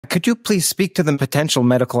Could you please speak to the potential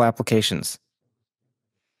medical applications?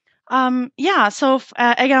 Again,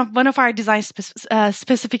 one of our design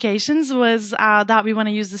specifications was that we want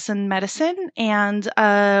to use this in medicine. And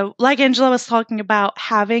like Angela was talking about,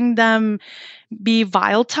 having them be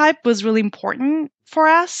vial type was really important for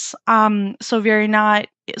us. So we're not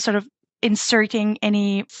sort of inserting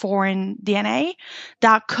any foreign DNA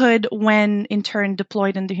that could, when in turn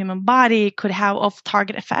deployed in the human body, could have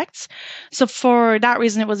off-target effects. So for that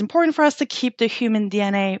reason, it was important for us to keep the human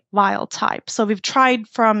DNA vial type. So we've tried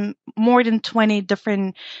from more than 20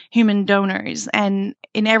 different human donors, and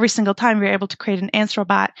in every single time we were able to create an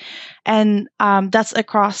anthrobot, and that's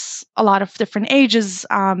across a lot of different ages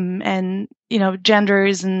and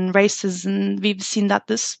genders and races, and we've seen that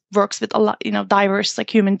this works with a lot diverse like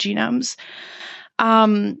human genomes.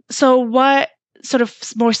 So what sort of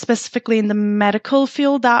more specifically in the medical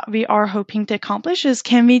field that we are hoping to accomplish is,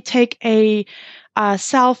 can we take a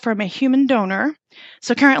cell from a human donor?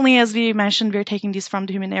 So currently, as we mentioned, we're taking these from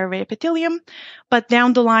the human airway epithelium, but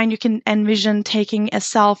down the line, you can envision taking a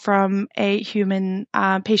cell from a human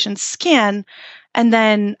patient's skin and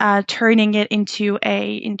then turning it into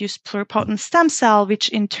a induced pluripotent stem cell, which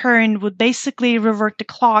in turn would basically revert the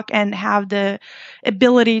clock and have the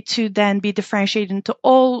ability to then be differentiated into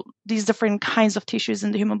all these different kinds of tissues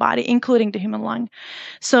in the human body, including the human lung.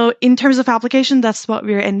 So in terms of application, that's what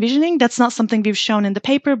we're envisioning. That's not something we've shown in the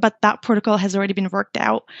paper, but that protocol has already been worked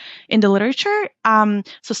out in the literature.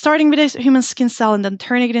 So starting with a human skin cell and then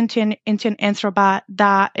turning it into an anthrobot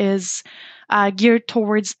that is geared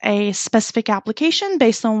towards a specific application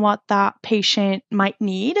based on what that patient might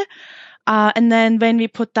need. And then when we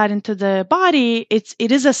put that into the body, it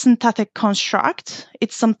is a synthetic construct.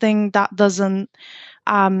 It's something that doesn't,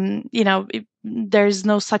 there's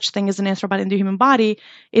no such thing as an anthrobot in the human body.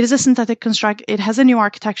 It is a synthetic construct. It has a new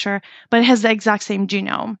architecture, but it has the exact same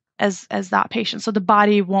genome as that patient. So the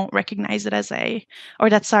body won't recognize it or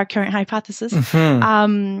that's our current hypothesis.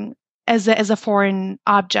 Mm-hmm. As a foreign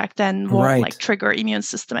object and won't like trigger immune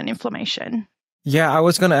system and inflammation. Yeah, I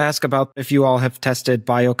was going to ask about if you all have tested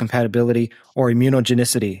biocompatibility or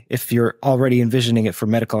immunogenicity, if you're already envisioning it for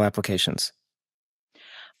medical applications.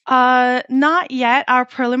 Not yet. Our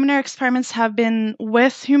preliminary experiments have been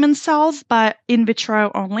with human cells, but in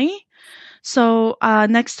vitro only. So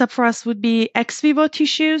next step for us would be ex vivo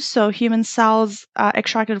tissues, so human cells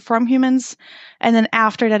extracted from humans. And then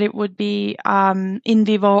after that, it would be in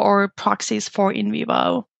vivo or proxies for in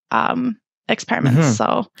vivo experiments. Mm-hmm.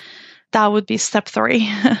 So that would be step 3.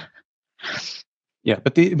 Yeah,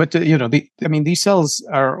 but these cells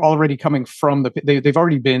are already coming from they've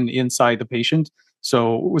already been inside the patient.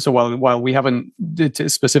 So while we haven't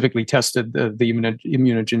specifically tested the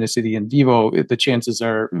immunogenicity in vivo, the chances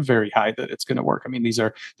are very high that it's going to work. I mean, these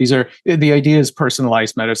are the idea is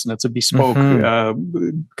personalized medicine. It's a bespoke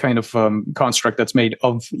kind of construct that's made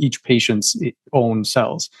of each patient's own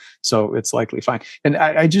cells. So it's likely fine. And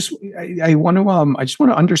I just want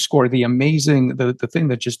to underscore the amazing the thing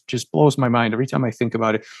that just blows my mind every time I think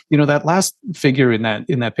about it. That last figure in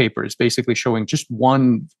that paper is basically showing just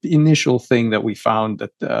one initial thing that we found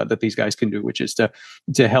that these guys can do, which is to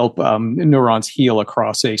help neurons heal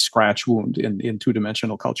across a scratch wound in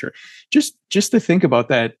 2-dimensional culture. Just to think about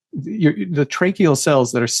that, the tracheal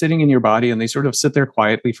cells that are sitting in your body, and they sort of sit there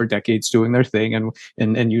quietly for decades doing their thing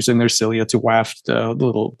and using their cilia to waft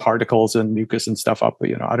little particles and mucus and stuff up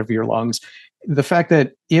out of your lungs. The fact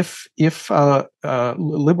that if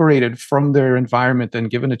liberated from their environment and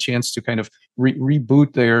given a chance to kind of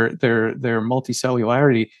reboot their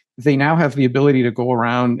multicellularity, they now have the ability to go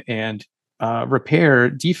around and repair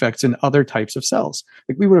defects in other types of cells.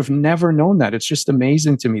 Like, we would have never known that. It's just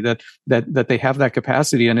amazing to me that they have that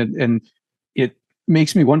capacity, and it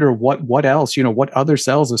makes me wonder what else, what other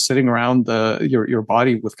cells are sitting around your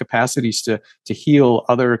body with capacities to heal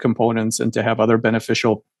other components and to have other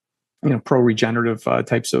beneficial, pro-regenerative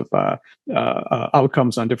types of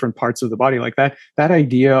outcomes on different parts of the body. Like that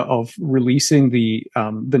idea of releasing the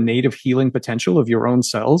native healing potential of your own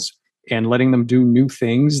cells and letting them do new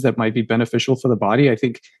things that might be beneficial for the body, I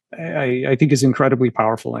think is incredibly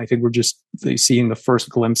powerful. And I think we're just seeing the first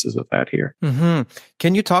glimpses of that here. Mm-hmm.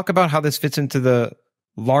 Can you talk about how this fits into the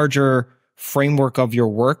larger framework of your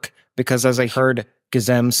work? Because as I heard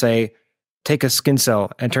Gizem say, take a skin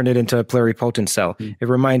cell and turn it into a pluripotent cell. Mm. It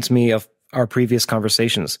reminds me of our previous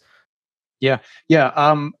conversations. Yeah.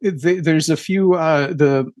 There's a few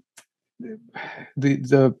the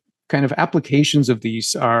kind of applications of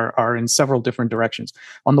these are in several different directions.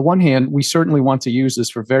 On the one hand, we certainly want to use this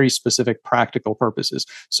for very specific practical purposes.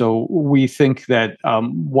 So we think that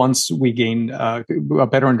once we gain a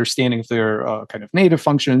better understanding of their kind of native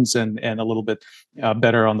functions and a little bit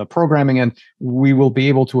better on the programming end, we will be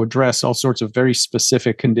able to address all sorts of very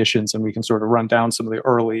specific conditions, and we can sort of run down some of the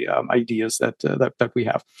early ideas that we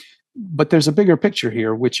have. But there's a bigger picture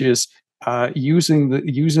here, which is using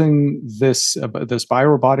this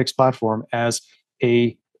biorobotics platform as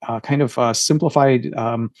a kind of simplified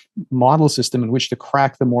model system in which to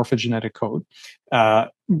crack the morphogenetic code.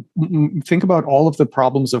 Think about all of the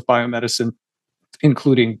problems of biomedicine,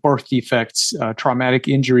 including birth defects, traumatic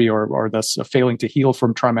injury, or thus failing to heal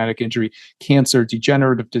from traumatic injury, cancer,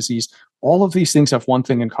 degenerative disease. All of these things have one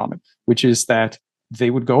thing in common, which is that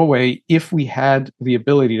they would go away if we had the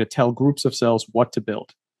ability to tell groups of cells what to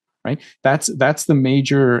build. Right? That's the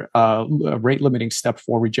major rate limiting step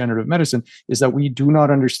for regenerative medicine, is that we do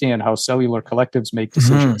not understand how cellular collectives make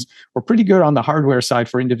decisions. We're pretty good on the hardware side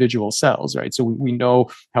for individual cells, right? So we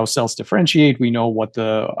know how cells differentiate. We know what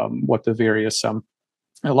the various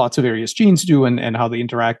lots of various genes do and how they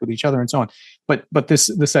interact with each other and so on. But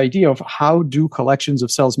this idea of how do collections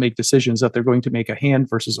of cells make decisions that they're going to make a hand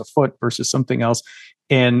versus a foot versus something else,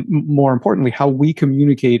 and more importantly, how we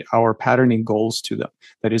communicate our patterning goals to them.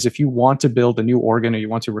 That is, if you want to build a new organ, or you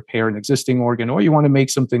want to repair an existing organ, or you want to make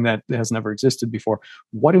something that has never existed before,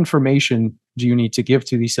 what information do you need to give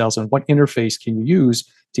to these cells, and what interface can you use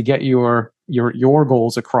to get your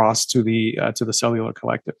goals across to the cellular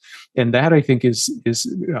collective? And that, I think, is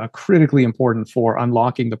critically important for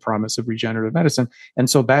unlocking the promise of regenerative medicine. And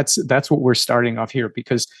so that's what we're starting off here,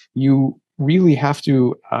 because you really have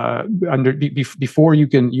to before you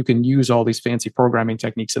can use all these fancy programming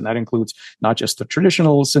techniques, and that includes not just the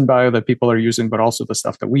traditional synbio that people are using, but also the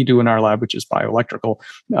stuff that we do in our lab, which is bioelectrical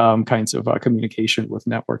kinds of communication with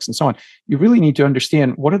networks and so on. You really need to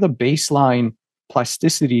understand what are the baseline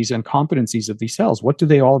plasticities and competencies of these cells. What do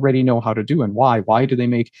they already know how to do, and why? Why do they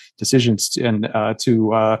make decisions and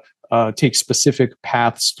to take specific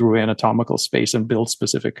paths through anatomical space and build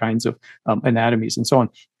specific kinds of anatomies and so on?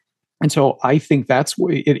 And so I think that's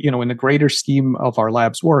in the greater scheme of our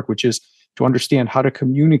lab's work, which is to understand how to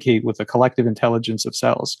communicate with the collective intelligence of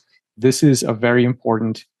cells. This is a very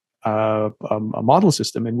important a model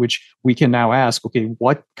system in which we can now ask, okay,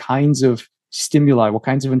 what kinds of stimuli, what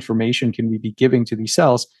kinds of information can we be giving to these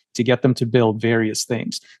cells to get them to build various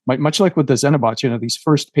things? Much like with the Xenobots, these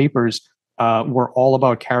first papers were all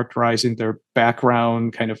about characterizing their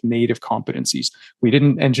background kind of native competencies. We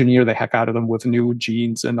didn't engineer the heck out of them with new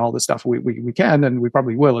genes and all this stuff. We can, and we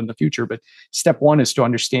probably will in the future. But step one is to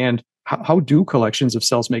understand how do collections of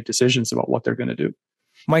cells make decisions about what they're going to do.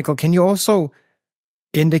 Michael, can you also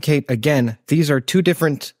indicate, again, these are two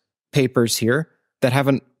different papers here that have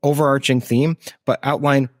an overarching theme, but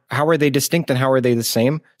outline how are they distinct and how are they the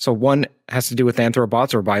same? So one has to do with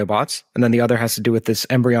anthrobots or biobots, and then the other has to do with this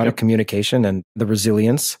embryonic communication and the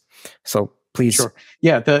resilience. So please. Sure.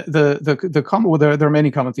 Yeah. The common, there are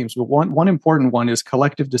many common themes, but one important one is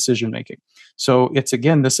collective decision making. So it's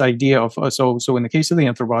again this idea of so in the case of the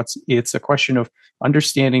anthrobots, it's a question of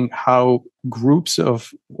understanding how groups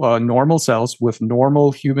of normal cells with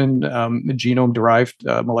normal human genome derived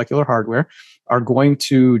molecular hardware are going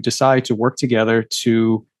to decide to work together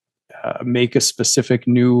to make a specific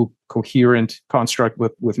new coherent construct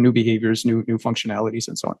with new behaviors, new functionalities,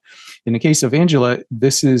 and so on. In the case of Angela,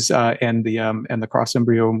 this is and the cross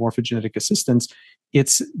embryo morphogenetic assistance.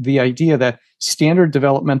 It's the idea that standard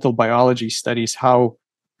developmental biology studies how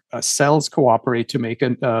cells cooperate to make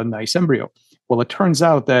a nice embryo. Well, it turns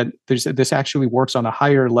out that this actually works on a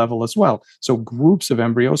higher level as well. So groups of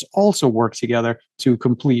embryos also work together to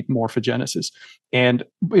complete morphogenesis. And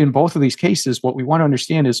in both of these cases, what we want to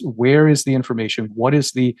understand is where is the information? What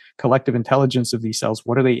is the collective intelligence of these cells?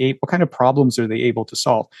 What kind of problems are they able to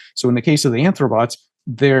solve? So in the case of the anthrobots,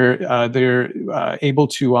 they're able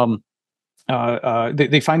to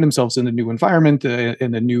they find themselves in a new environment,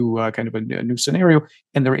 in a new kind of a new scenario,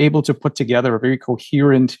 and they're able to put together a very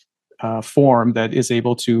coherent form that is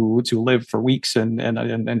able to live for weeks and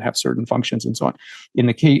have certain functions and so on.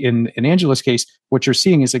 In Angela's case, what you're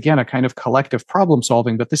seeing is again a kind of collective problem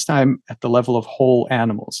solving, but this time at the level of whole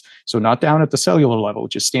animals. So not down at the cellular level,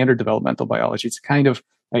 which is standard developmental biology. It's kind of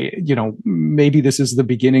maybe this is the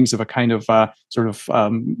beginnings of a kind of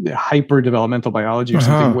hyper developmental biology or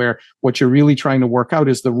something where what you're really trying to work out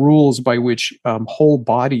is the rules by which whole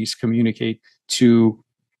bodies communicate to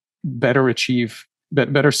better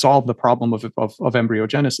solve the problem of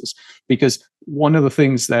embryogenesis. Because one of the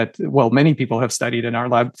things that, many people have studied and our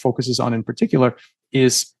lab focuses on in particular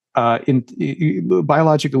is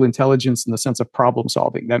biological intelligence in the sense of problem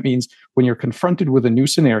solving. That means when you're confronted with a new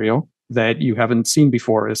scenario that you haven't seen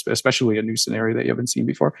before, especially a new scenario that you haven't seen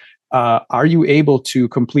before, are you able to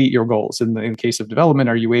complete your goals? In case of development,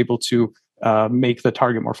 are you able to make the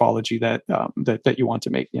target morphology that you want to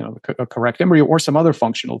make? A correct embryo or some other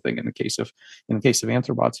functional thing in the case of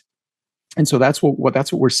anthropods. And so that's what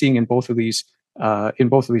we're seeing in both of these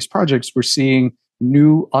projects. We're seeing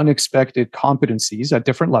new unexpected competencies at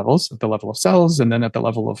different levels, at the level of cells and then at the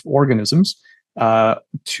level of organisms,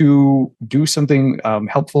 to do something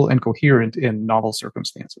helpful and coherent in novel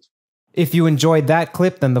circumstances. If you enjoyed that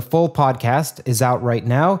clip, then the full podcast is out right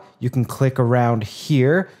now. You can click around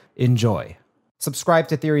here. Enjoy. Subscribe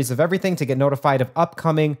to Theories of Everything to get notified of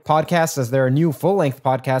upcoming podcasts, as there are new full-length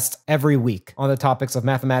podcasts every week on the topics of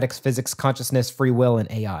mathematics, physics, consciousness, free will,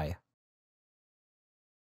 and AI.